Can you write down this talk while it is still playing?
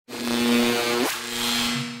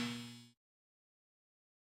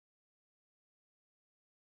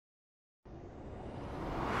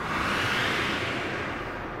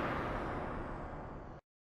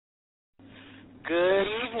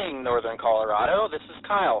morning, Northern Colorado. This is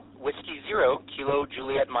Kyle, Whiskey Zero, Kilo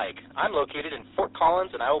Juliet Mike. I'm located in Fort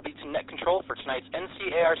Collins, and I will be net control for tonight's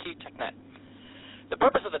NCARC TechNet. The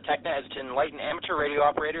purpose of the TechNet is to enlighten amateur radio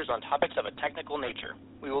operators on topics of a technical nature.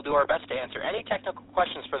 We will do our best to answer any technical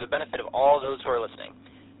questions for the benefit of all those who are listening.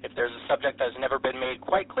 If there's a subject that has never been made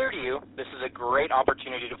quite clear to you, this is a great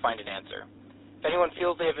opportunity to find an answer. If anyone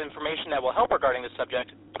feels they have information that will help regarding the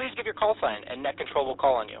subject, please give your call sign, and net control will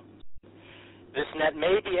call on you. This net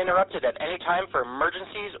may be interrupted at any time for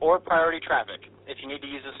emergencies or priority traffic. If you need to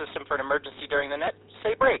use the system for an emergency during the net,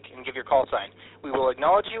 say break and give your call sign. We will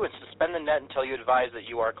acknowledge you and suspend the net until you advise that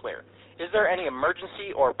you are clear. Is there any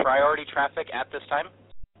emergency or priority traffic at this time?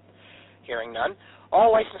 Hearing none,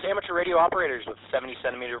 all licensed amateur radio operators with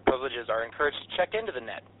 70-centimeter privileges are encouraged to check into the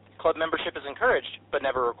net. Club membership is encouraged, but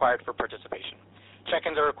never required for participation.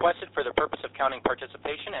 Check-ins are requested for the purpose of counting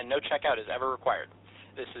participation, and no checkout is ever required.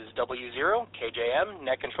 This is W0KJM,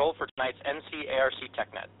 net control for tonight's NCARC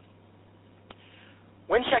TechNet.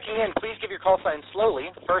 When checking in, please give your call sign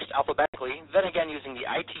slowly, first alphabetically, then again using the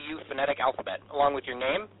ITU phonetic alphabet, along with your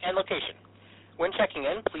name and location. When checking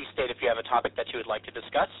in, please state if you have a topic that you would like to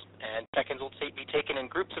discuss, and check-ins will be taken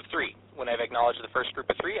in groups of 3. When I've acknowledged the first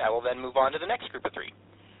group of 3, I will then move on to the next group of 3.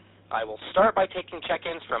 I will start by taking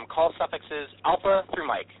check-ins from call suffixes Alpha through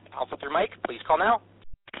Mike. Alpha through Mike, please call now.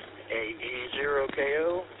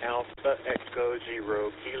 AE0KO, Alpha Echo 0,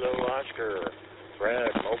 Kilo Oscar,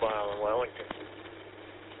 Brad, Mobile in Wellington.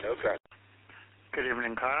 No traffic. Good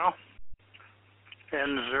evening, Kyle.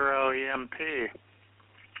 N0EMP,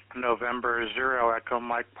 November 0, Echo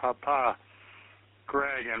Mike Papa,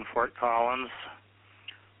 Greg in Fort Collins,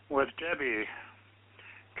 with Debbie,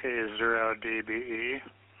 K0DBE,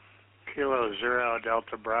 Kilo 0,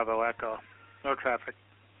 Delta Bravo Echo. No traffic.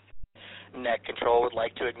 Net control would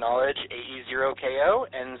like to acknowledge AE0KO,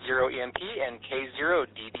 N0EMP, and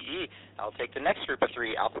K0DBE. I'll take the next group of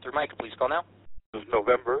 3. Alpha through Mike, please call now. This is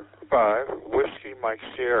November 5, Whiskey Mike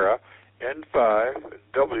Sierra, N5,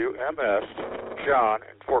 WMS, John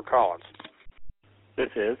in Fort Collins.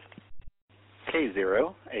 This is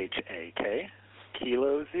K0HAK,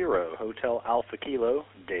 Kilo 0, Hotel Alpha Kilo,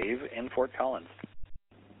 Dave in Fort Collins.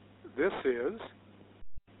 This is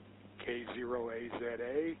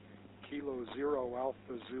K0AZA, Kilo 0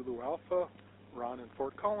 Alpha Zulu Alpha, Ron in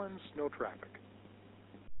Fort Collins, no traffic.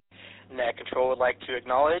 Net control would like to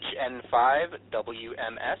acknowledge N5,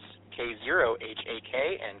 WMS,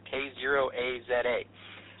 K0HAK, and K0AZA.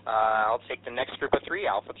 I'll take the next group of 3,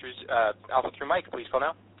 Alpha through Mike. Please call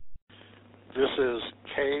now. This is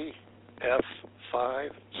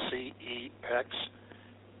KF5CEX,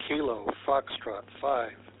 Kilo Foxtrot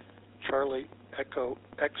 5, Charlie Echo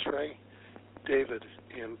X-Ray, David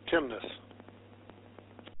in Timness.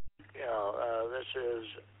 This is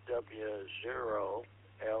W0LEI,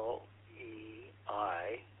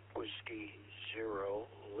 Whiskey 0,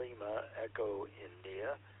 Lima Echo India,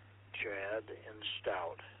 Chad in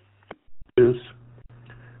Stout. Is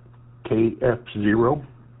KF0,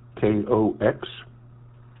 KOX,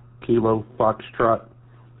 Kilo Foxtrot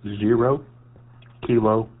 0,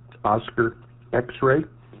 Kilo Oscar X-Ray,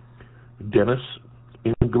 Dennis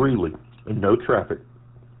in Greeley, no traffic.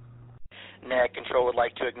 Net control would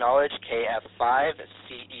like to acknowledge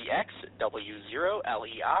KF5CEX,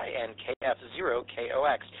 W0LEI, and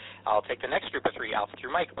KF0KOX. I'll take the next group of 3, Alpha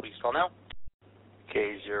through Mike. Please call now.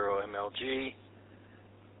 K0MLG,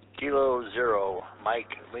 Kilo 0,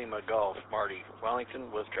 Mike Lima Golf, Marty,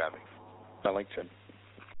 Wellington with traffic. Wellington.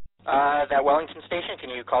 That Wellington station, can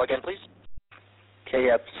you call again, please?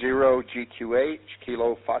 KF0GQH,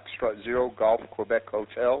 Kilo Foxtrot 0, Golf Quebec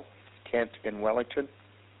Hotel, Kent in Wellington.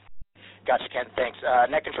 Gotcha, Kent, thanks.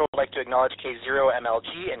 Net control would like to acknowledge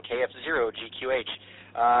K0MLG and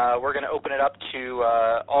KF0GQH. We're going to open it up to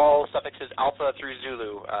all suffixes Alpha through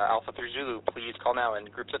Zulu. Alpha through Zulu, please call now in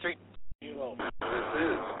groups of 3. Kilo, this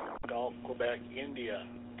is Golf Quebec India,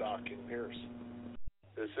 Doc in Pierce.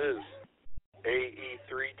 This is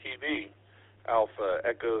AE3TV, Alpha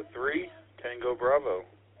Echo 3, Tango Bravo,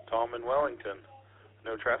 Tom in Wellington.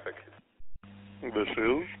 No traffic. This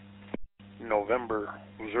is November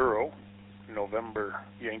 0, November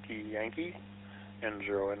Yankee Yankee,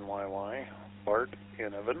 N0NYY, Bart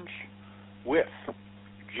in Evans, with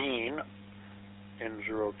Gene,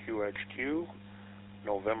 N0QHQ,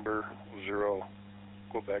 November 0,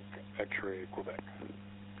 Quebec X-Ray, Quebec.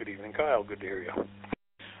 Good evening, Kyle. Good to hear you.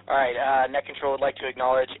 All right, Net Control would like to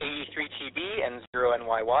acknowledge AE3TB,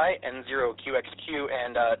 N0NYY, N0QXQ,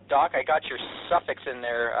 and Doc, I got your suffix in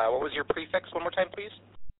there. What was your prefix one more time, please?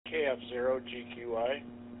 KF0GQI.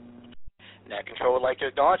 Net Control would like to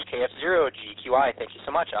acknowledge KF0GQI. Thank you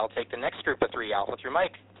so much. I'll take the next group of 3, Alpha through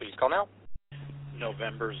Mike. Please call now.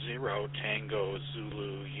 November 0, Tango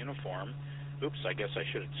Zulu Uniform. Oops, I guess I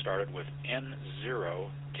should have started with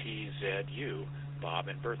N0TZU, Bob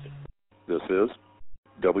and Bertha. This is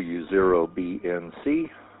W0BNC,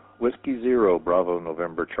 Whiskey 0, Bravo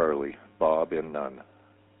November Charlie, Bob and None.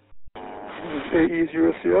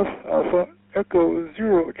 AE0CF, Alpha Echo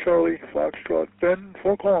 0, Charlie Foxtrot, Ben,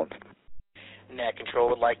 Fort Collins. Net Control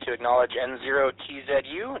would like to acknowledge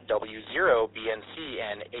N0TZU, W0BNC,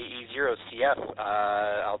 and AE0CF.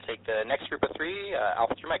 I'll take the next group of 3,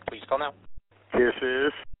 Alpha through Mike. Please call now. This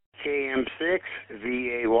is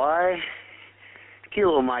KM6VAY,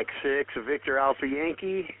 Kilo Mike 6, Victor Alpha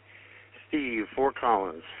Yankee, Steve, Fort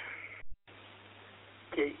Collins.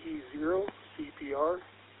 KE0, CPR,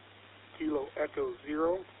 Kilo Echo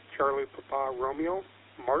 0, Charlie Papa Romeo,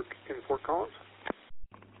 Mark in Fort Collins.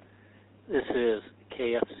 This is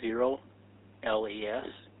KF0, LES,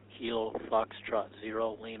 Kilo Foxtrot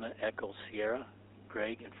 0, Lima Echo Sierra,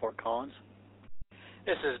 Greg in Fort Collins.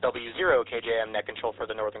 This is W0KJM Net Control for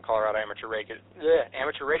the Northern Colorado Amateur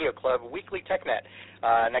Radio Club Weekly TechNet.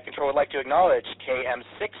 Net Control would like to acknowledge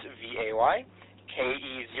KM6VAY,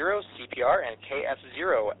 KE0CPR, and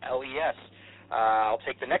KF0LES. I'll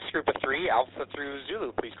take the next group of 3, Alpha through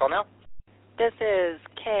Zulu. Please call now. This is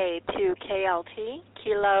K2KLT,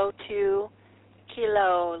 Kilo 2,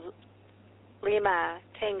 Kilo Lima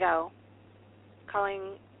Tango,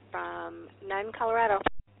 calling from Nunn, Colorado.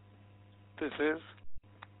 This is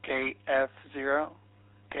KF0,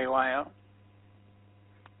 KYO,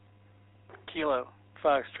 Kilo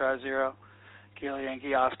Foxtrot 0, Kilo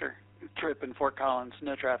Yankee Oscar, Trip in Fort Collins,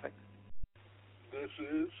 no traffic. This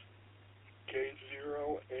is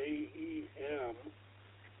K0AEM,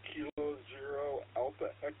 Kilo 0, Alpha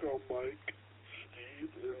Echo Mike,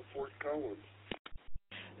 Steve in Fort Collins.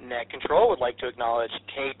 Net Control would like to acknowledge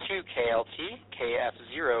K2KLT,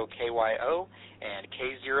 KF0KYO, and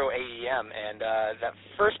K0AEM. And that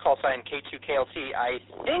first call sign, K2KLT, I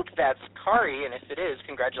think that's Kari, and if it is,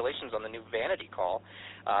 congratulations on the new vanity call.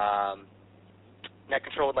 Net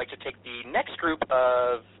Control would like to take the next group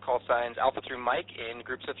of call signs, Alpha through Mike, in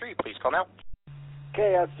groups of 3. Please call now.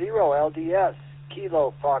 KF0 LDS,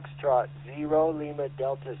 Kilo Foxtrot 0, Lima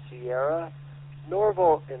Delta Sierra,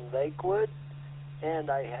 Norval in Lakewood, and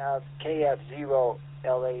I have KF0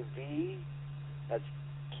 LAV, that's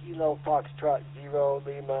Kilo Foxtrot 0,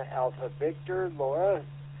 Lima Alpha Victor, Laura,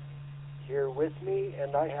 here with me,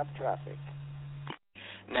 and I have traffic.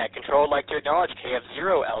 Net Control would like to acknowledge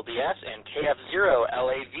KF0 LDS and KF0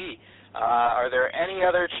 LAV. Are there any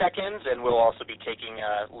other check-ins? And we'll also be taking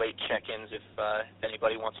late check-ins if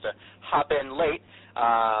anybody wants to hop in late.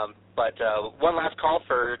 But one last call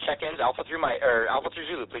for check-ins, Alpha through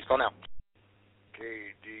Zulu. Please call now.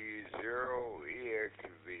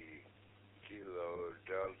 KD0EXV, Kilo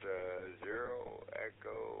Delta 0,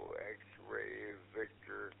 Echo X-Ray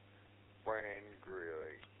Victor, Brian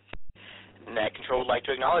Greeley. Net Control would like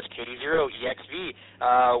to acknowledge KD0EXV.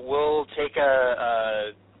 We'll take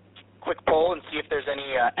a quick poll and see if there's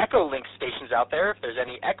any Echo Link stations out there. If there's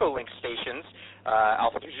any Echo Link stations,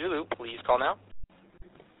 Alpha through Zulu, please call now.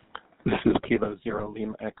 This is Kilo 0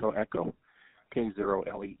 Lima Echo Echo,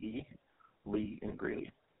 K0LEE, Lee and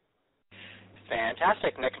Greeley.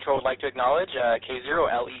 Fantastic. Net Control would like to acknowledge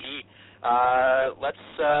K0LEE. Let's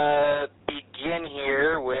begin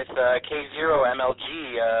here with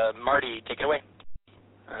K0MLG. Marty, take it away.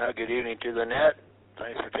 Good evening to the net.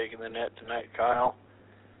 Thanks for taking the net tonight, Kyle.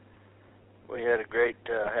 We had a great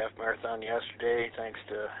half marathon yesterday. Thanks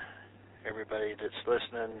to everybody that's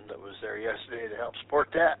listening that was there yesterday to help support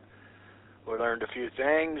that. We learned a few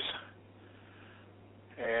things,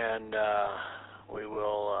 and we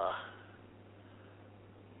will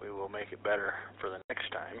make it better for the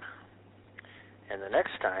next time. And the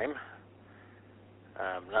next time,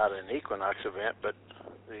 not an Equinox event, but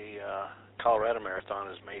the Colorado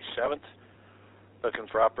Marathon is May 7th. Looking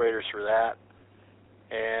for operators for that,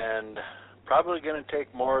 and probably going to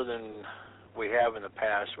take more than we have in the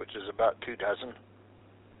past, which is about 24,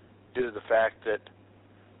 due to the fact that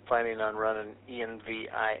planning on running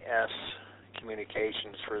ENVIS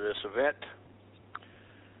communications for this event.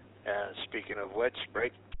 And speaking of which,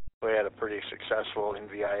 we had a pretty successful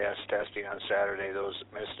NVIS testing on Saturday. Those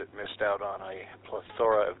that missed it missed out on a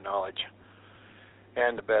plethora of knowledge.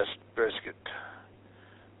 And the best brisket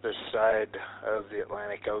this side of the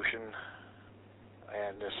Atlantic Ocean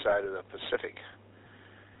and this side of the Pacific,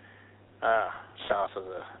 south of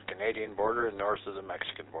the Canadian border and north of the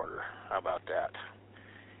Mexican border. How about that?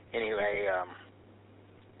 Anyway,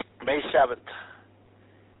 May 7th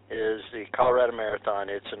is the Colorado Marathon.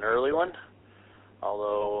 It's an early one,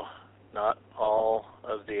 although not all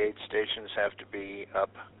of the aid stations have to be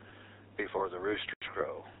up before the roosters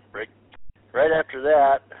crow. Right after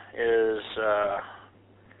that is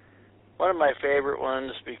one of my favorite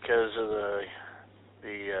ones because of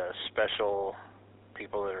the special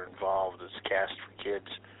people that are involved. It's Cast for Kids,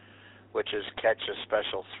 which is Catch a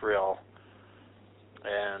Special Thrill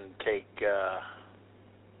and take,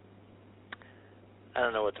 I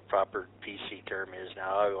don't know what the proper PC term is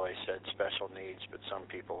now. I've always said special needs, but some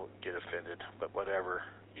people get offended. But whatever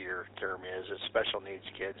your term is, it's special needs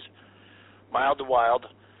kids. Mild to wild.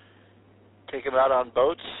 Take them out on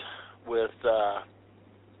boats with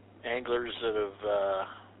anglers that have,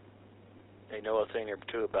 they know a thing or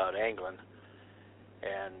two about angling.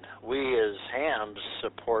 And we as hams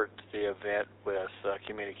support the event with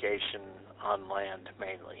communication on land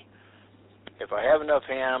mainly. If I have enough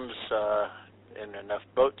hams and enough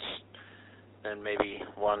boats, then maybe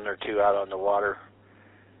one or two out on the water.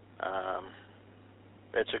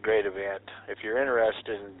 It's a great event. If you're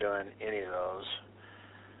interested in doing any of those,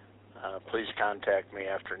 please contact me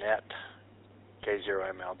after net,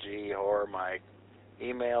 K0MLG, or my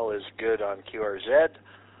email is good on QRZ,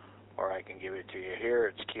 or I can give it to you here.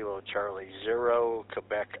 It's Kilo Charlie 0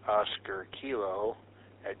 Quebec Oscar Kilo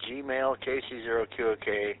at Gmail,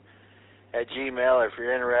 KC0QOK at Gmail if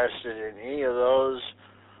you're interested in any of those.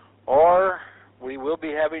 Or we will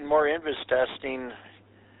be having more INVIS testing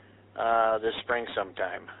this spring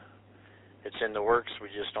sometime. It's in the works. We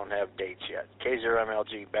just don't have dates yet.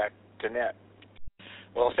 K0MLG, back to net.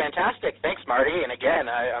 Well, fantastic. Thanks, Marty. And again,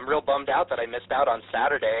 I'm real bummed out that I missed out on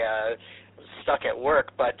Saturday. Stuck at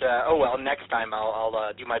work, but oh well, next time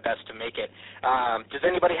I'll do my best to make it. Does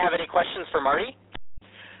anybody have any questions for Marty?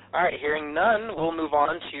 All right, hearing none, we'll move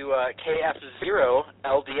on to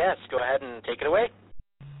KF0LDS. Go ahead and take it away.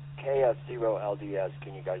 KF0LDS,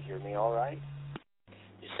 can you guys hear me all right?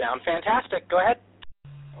 You sound fantastic. Go ahead.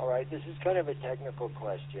 All right, this is kind of a technical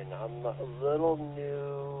question. I'm a little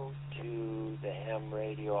new to the ham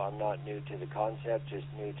radio. I'm not new to the concept, just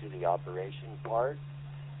new to the operation part.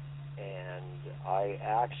 And I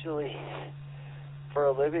actually, for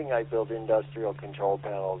a living, I build industrial control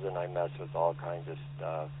panels and I mess with all kinds of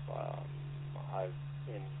stuff. I've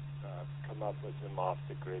come up with some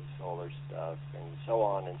off-the-grid solar stuff and so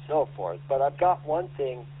on and so forth. But I've got one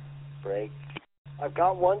thing, I've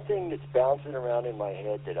got one thing that's bouncing around in my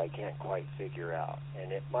head that I can't quite figure out.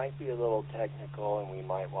 And it might be a little technical and we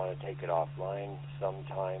might want to take it offline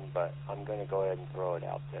sometime, but I'm going to go ahead and throw it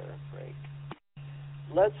out there, Frank.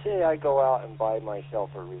 Let's say I go out and buy myself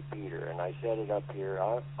a repeater, and I set it up here.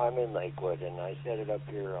 I'm in Lakewood, and I set it up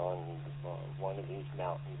here on one of these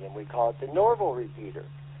mountains, and we call it the Norval repeater.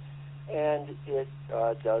 And it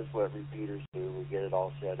does what repeaters do. We get it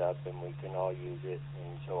all set up, and we can all use it,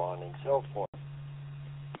 and so on and so forth.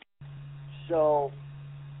 So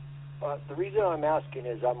the reason I'm asking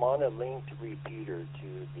is I'm on a linked repeater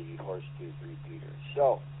to the Horsetooth repeater.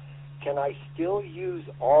 So can I still use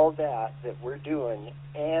all that we're doing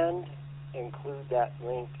and include that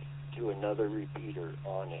link to another repeater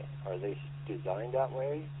on it? Are they designed that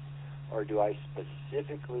way? Or do I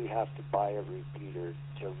specifically have to buy a repeater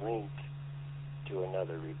to link to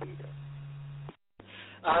another repeater?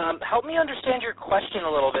 Help me understand your question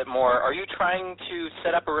a little bit more. Are you trying to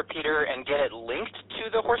set up a repeater and get it linked to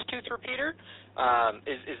the Horsetooth repeater?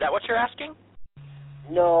 Is that what you're asking?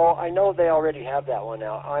 No, I know they already have that one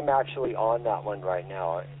out. I'm actually on that one right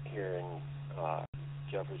now here in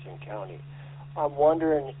Jefferson County. I'm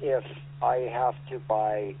wondering if I have to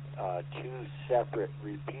buy two separate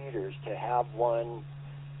repeaters to have one,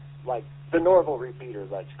 like the Norval repeater,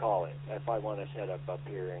 let's call it, if I want to set up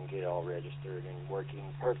here and get it all registered and working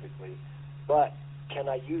perfectly. But can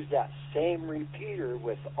I use that same repeater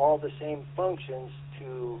with all the same functions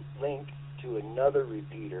to link to another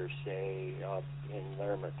repeater, say up in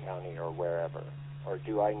Larimer County or wherever? Or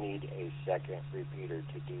do I need a second repeater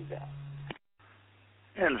to do that?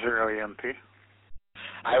 N0EMP.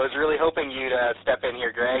 I was really hoping you'd step in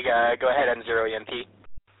here, Greg. Go ahead, N0EMP.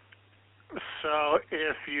 So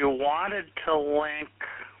if you wanted to link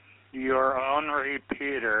your own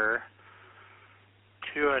repeater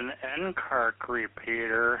to an NCARC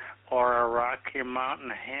repeater or a Rocky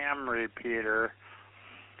Mountain ham repeater,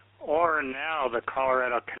 or now the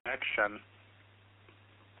Colorado Connection,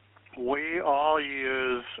 we all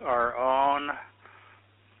use our own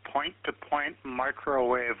point-to-point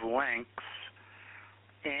microwave links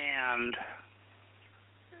and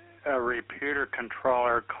a repeater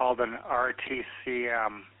controller called an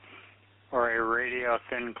RTCM, or a radio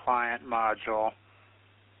thin client module.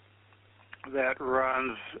 that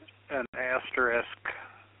runs an asterisk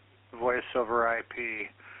voice over IP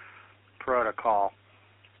protocol.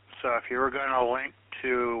 So if you were going to link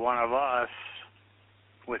to one of us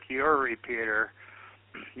with your repeater,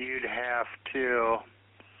 you'd have to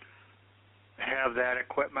have that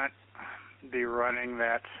equipment be running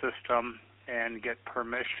that system and get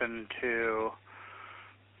permission to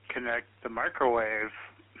connect the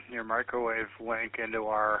your microwave link into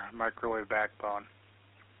our microwave backbone.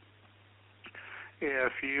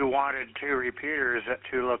 If you wanted two repeaters at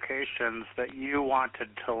two locations that you wanted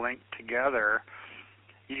to link together,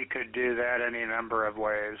 you could do that any number of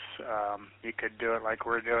ways. You could do it like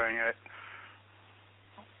we're doing it,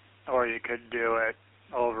 or you could do it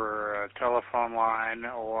over a telephone line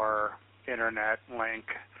or internet link,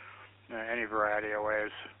 any variety of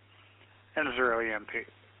ways, and zero EMP.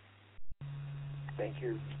 Thank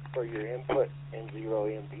you for your input in zero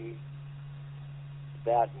EMP.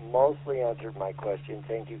 That mostly answered my question.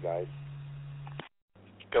 Thank you, guys.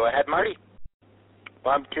 Go ahead, Marty.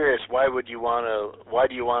 Well, I'm curious, why do you want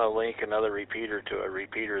to link another repeater to a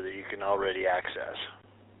repeater that you can already access?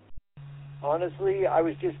 Honestly, I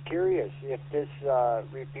was just curious if this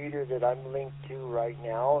repeater that I'm linked to right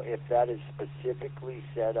now, if that is specifically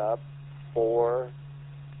set up for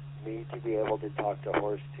me to be able to talk to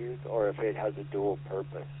Horsetooth, or if it has a dual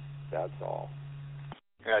purpose. That's all.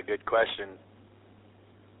 Yeah, good question.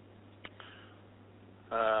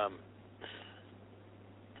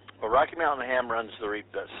 Well, Rocky Mountain Ham runs the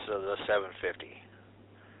 750,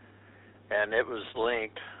 and it was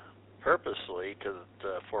linked purposely to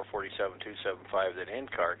the 447.275 that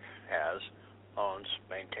NCARC owns,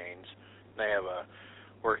 maintains. They have a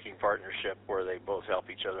working partnership where they both help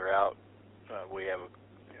each other out.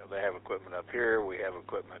 They have equipment up here, we have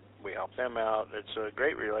equipment, we help them out. It's a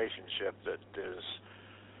great relationship that is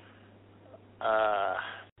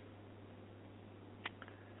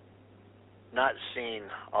not seen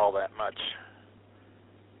all that much.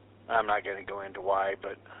 I'm not going to go into why,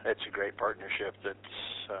 but it's a great partnership that's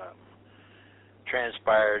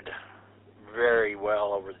transpired very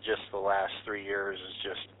well over just the last 3 years. It's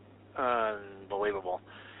just unbelievable.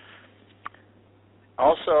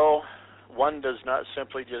 Also, one does not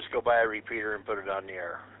simply just go buy a repeater and put it on the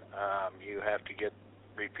air. You have to get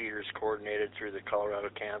repeaters coordinated through the Colorado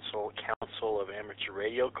Council of Amateur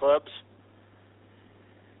Radio Clubs.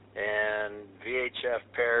 And VHF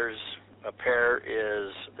pairs, a pair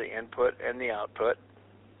is the input and the output.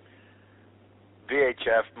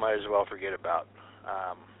 VHF might as well forget about.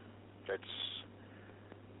 It's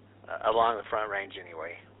along the Front Range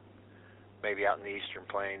anyway, maybe out in the Eastern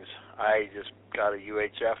Plains. I just got a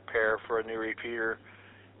UHF pair for a new repeater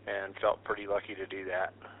and felt pretty lucky to do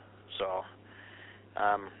that. So,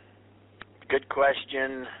 good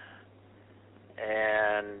question.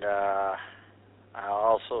 And I'll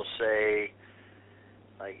also say,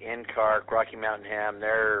 like NCARC, Rocky Mountain Ham,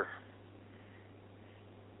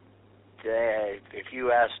 if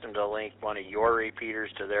you asked them to link one of your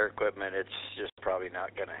repeaters to their equipment, it's just probably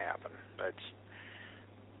not going to happen.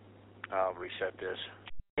 I'll reset this.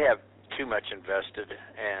 They have too much invested,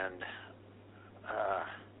 and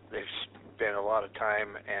they've spent a lot of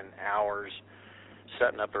time and hours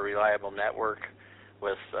setting up a reliable network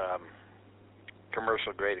with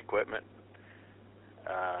commercial-grade equipment.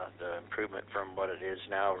 The improvement from what it is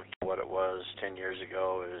now to what it was 10 years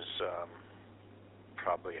ago is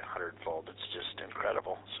probably 100-fold. It's just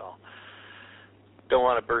incredible. So, don't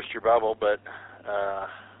want to burst your bubble, but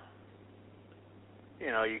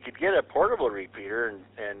you could get a portable repeater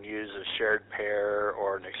and use a shared pair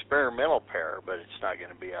or an experimental pair, but it's not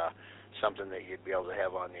going to be something that you'd be able to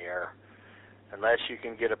have on the air unless you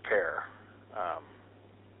can get a pair.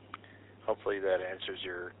 Hopefully that answers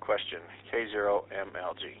your question.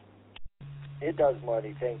 K0MLG. It does,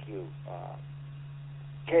 Marty. Thank you.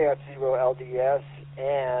 KF0LDS,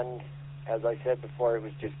 and as I said before, it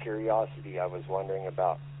was just curiosity. I was wondering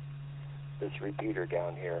about this repeater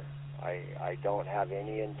down here. I don't have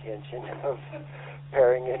any intention of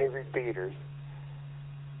pairing any repeaters.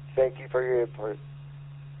 Thank you for your input,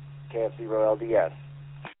 KF0LDS.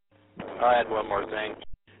 I'll add one more thing.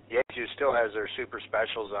 Yaesu still has their super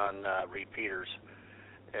specials on repeaters.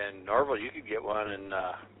 And Norval, you could get one, and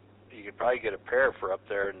you could probably get a pair for up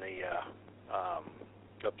there in the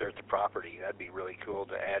up there at the property. That'd be really cool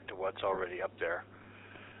to add to what's already up there.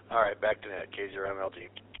 All right, back to net, K0MLG.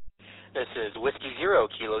 This is Whiskey Zero,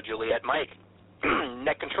 Kilo Juliet Mike,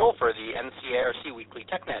 net control for the NCARC Weekly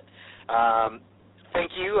TechNet.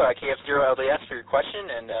 Thank you, KF0LDS, for your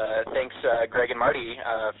question, and thanks, Greg and Marty,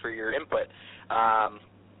 for your input.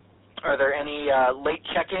 Are there any late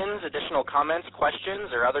check-ins, additional comments,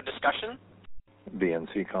 questions, or other discussion?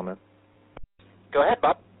 VNC comment. Go ahead,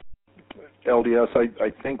 Bob. LDS, I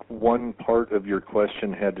think one part of your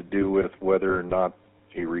question had to do with whether or not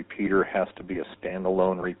a repeater has to be a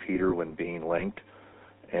standalone repeater when being linked.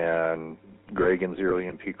 And Greg and Zero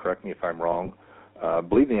EMP, correct me if I'm wrong. I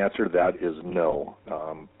believe the answer to that is no.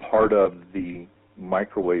 Part of the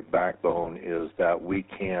microwave backbone is that we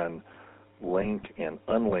can link and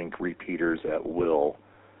unlink repeaters at will.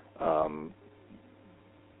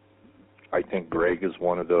 I think Greg is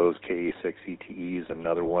one of those. KE6ETE is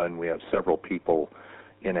another one. We have several people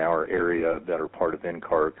in our area that are part of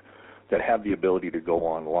NCARC that have the ability to go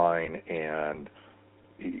online and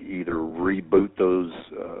either reboot those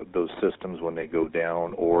systems when they go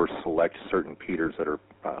down, or select certain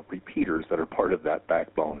repeaters that are part of that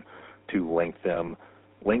backbone to link them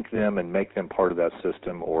and make them part of that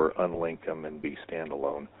system, or unlink them and be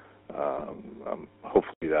standalone.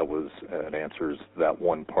 Hopefully that answers that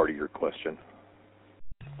one part of your question.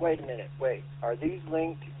 Wait a minute. Are these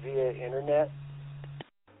linked via internet?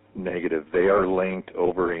 Negative. They are linked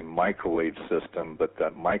over a microwave system, but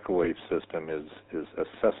that microwave system is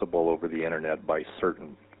accessible over the internet by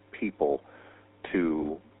certain people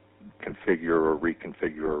to configure or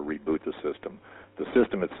reconfigure or reboot the system. The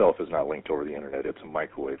system itself is not linked over the internet. It's a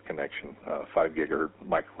microwave connection, 5 gigahertz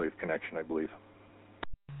microwave connection, I believe.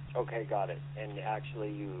 Okay, got it. And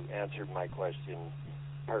actually, you answered my question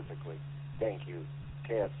perfectly. Thank you.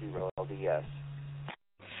 KF0LDS.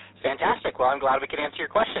 Fantastic. Well, I'm glad we could answer your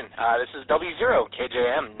question. This is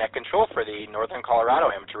W0KJM, Net Control for the Northern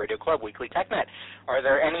Colorado Amateur Radio Club Weekly TechNet. Are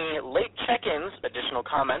there any late check-ins, additional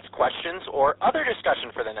comments, questions, or other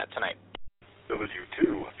discussion for the net tonight?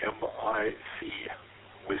 W2MIC,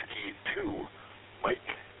 Whiskey 2, Mike,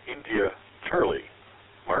 India, Charlie,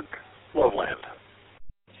 Mark, Loveland.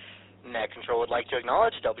 Net Control would like to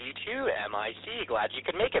acknowledge W2MIC. Glad you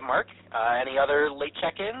could make it, Mark. Any other late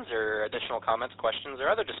check-ins or additional comments, questions, or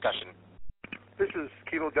other discussion? This is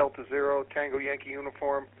Kilo Delta Zero, Tango Yankee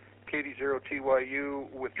Uniform, KD0TYU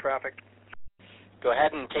with traffic. Go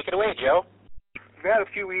ahead and take it away, Joe. We've had a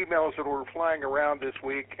few emails that were flying around this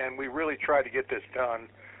week, and we really tried to get this done,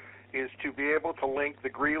 is to be able to link the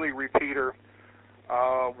Greeley repeater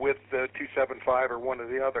with the 275 or one or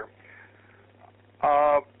the other.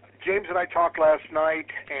 James and I talked last night,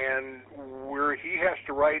 and he has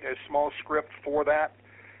to write a small script for that,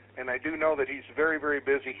 and I do know that he's very, very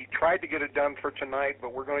busy. He tried to get it done for tonight,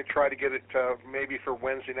 but we're going to try to get it maybe for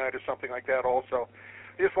Wednesday night or something like that also.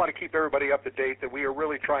 I just want to keep everybody up to date that we are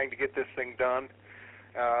really trying to get this thing done.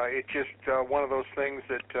 It's just one of those things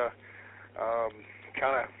that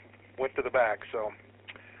kind of went to the back. So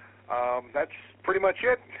that's pretty much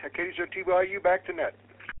it. KD0TYU, back to net.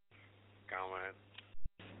 Comment.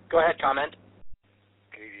 Go ahead, comment.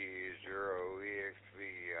 KD0EXV.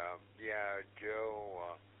 Yeah,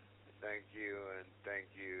 Joe, thank you, and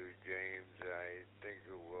thank you, James. I think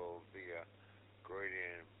it will be a great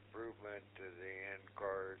improvement to the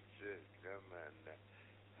NCARC system and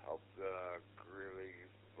help the Greeley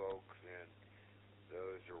folks and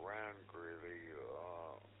those around Greeley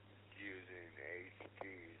using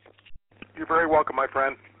HTs. You're very welcome, my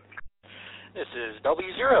friend. This is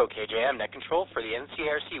W0KJM, Net Control for the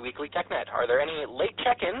NCARC Weekly TechNet. Are there any late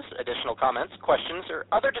check-ins, additional comments, questions, or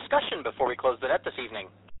other discussion before we close the net this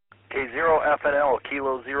evening? K0FNL,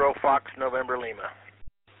 Kilo 0, Fox, November, Lima.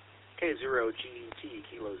 K0GET,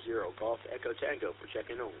 Kilo 0, Golf, Echo Tango for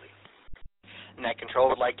check-in only. Net Control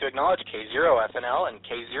would like to acknowledge K0FNL and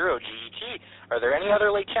K0GET. Are there any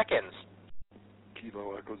other late check-ins?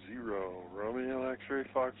 Kilo Echo 0, Romeo X-Ray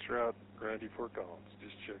Foxtrot, Randy Fort Collins,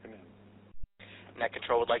 just checking in. Net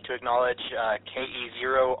Control would like to acknowledge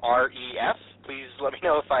KE0REF. Please let me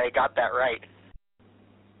know if I got that right.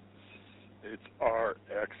 It's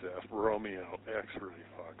RXF, Romeo X-Ray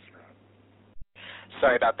Foxtrot.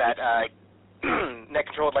 Sorry about that. Net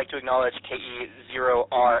Control would like to acknowledge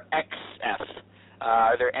KE0RXF.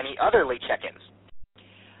 Are there any other late check-ins?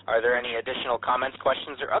 Are there any additional comments,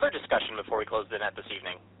 questions, or other discussion before we close the net this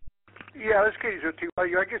evening? Yeah, this is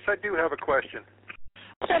KD0TYU. I guess I do have a question.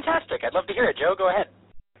 Fantastic. I'd love to hear it, Joe. Go ahead.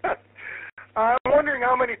 I'm wondering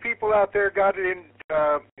how many people out there got it in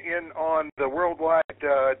on the worldwide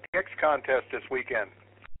DX contest this weekend.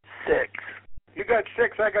 6. You got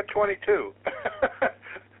 6. I got 22.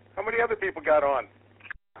 How many other people got on?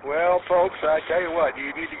 Well, folks, I tell you what,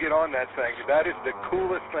 you need to get on that thing. That is the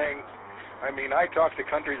coolest thing. I mean, I talk to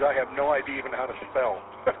countries I have no idea even how to spell.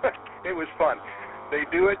 It was fun. They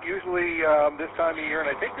do it usually this time of year,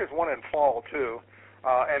 and I think there's one in fall, too.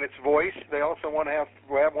 And it's voice. They also want to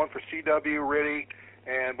have one for CW, RIDI,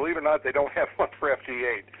 and believe it or not, they don't have one for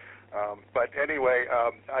FT8. But anyway,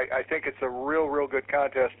 I think it's a real good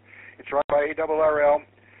contest. It's run by ARRL,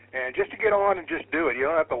 and just to get on and just do it. You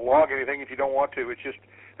don't have to log anything if you don't want to. It's just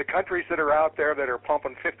the countries that are out there that are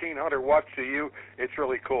pumping 1,500 watts to you. It's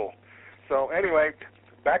really cool. So anyway,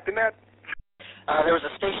 back to net. There was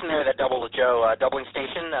a station there that doubled with Joe. Doubling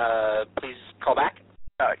station, please call back.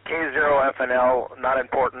 K0FNL, not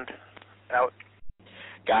important. Out.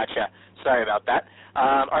 Gotcha. Sorry about that.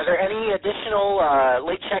 Are there any additional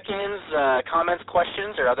late check-ins, comments,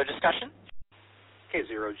 questions, or other discussion?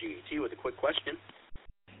 K0GET with a quick question.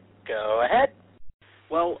 Go ahead.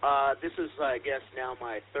 Well, this is, I guess, now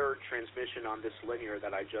my third transmission on this linear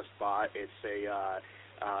that I just bought. It's a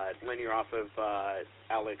linear off of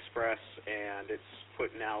AliExpress, and it's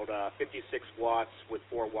putting out 56 watts with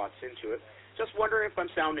 4 watts into it. Just wondering if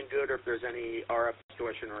I'm sounding good or if there's any RF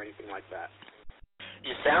distortion or anything like that.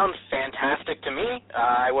 You sound fantastic to me.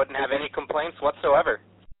 I wouldn't have any complaints whatsoever.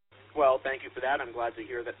 Well, thank you for that. I'm glad to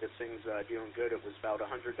hear that this thing's doing good. It was about $100,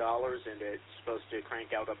 and it's supposed to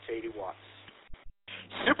crank out up to 80 watts.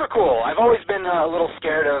 Super cool. I've always been a little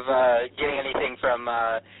scared of getting anything from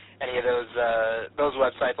any of those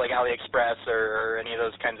websites like AliExpress or any of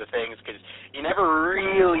those kinds of things, because you never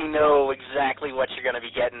really know exactly what you're going to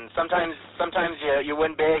be getting. Sometimes you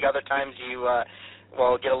win big. Other times you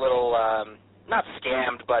get a little not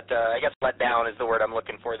scammed, but I guess let down is the word I'm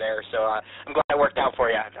looking for there. So I'm glad it worked out for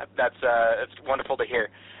you. That's wonderful to hear.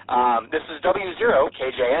 This is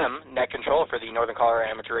W0KJM, Net Control for the Northern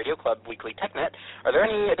Colorado Amateur Radio Club Weekly TechNet. Are there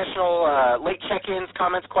any additional late check-ins,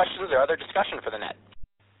 comments, questions, or other discussion for the net?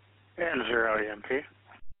 N0EMP.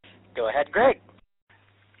 Go ahead, Greg.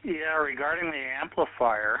 Yeah, regarding the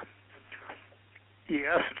amplifier,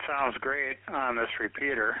 yes, it sounds great on this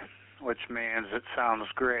repeater, which means it sounds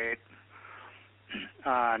great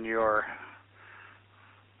on your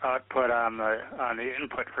output on the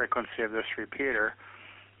input frequency of this repeater.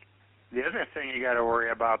 The other thing you got to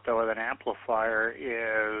worry about though with an amplifier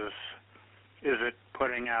is it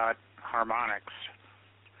putting out harmonics.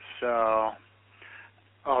 So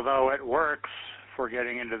although it works for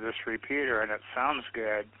getting into this repeater and it sounds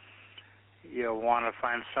good, you'll want to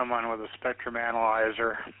find someone with a spectrum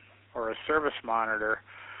analyzer or a service monitor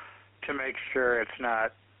to make sure it's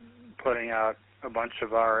not putting out a bunch of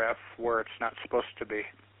RF where it's not supposed to be.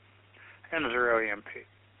 N0EMP.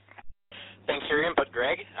 Thanks for your input,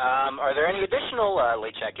 Greg. Are there any additional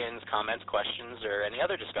late check-ins, comments, questions, or any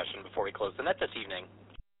other discussion before we close the net this evening?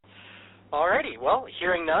 Alrighty, well,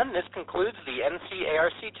 hearing none, this concludes the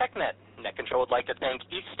NCARC TechNet. Net Control would like to thank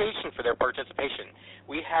each station for their participation.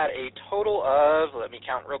 We had a total of, let me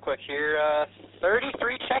count real quick here,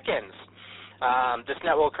 33 check-ins. This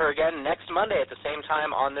net will occur again next Monday at the same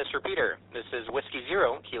time on this repeater. This is Whiskey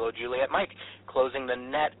 0, Kilo Juliet Mike, closing the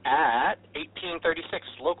net at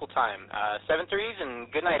 18:36 local time. 7-3s, and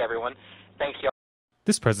good night, everyone. Thanks, y'all.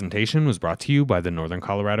 This presentation was brought to you by the Northern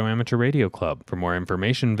Colorado Amateur Radio Club. For more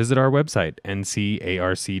information, visit our website,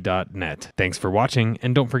 ncarc.net. Thanks for watching,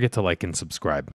 and don't forget to like and subscribe.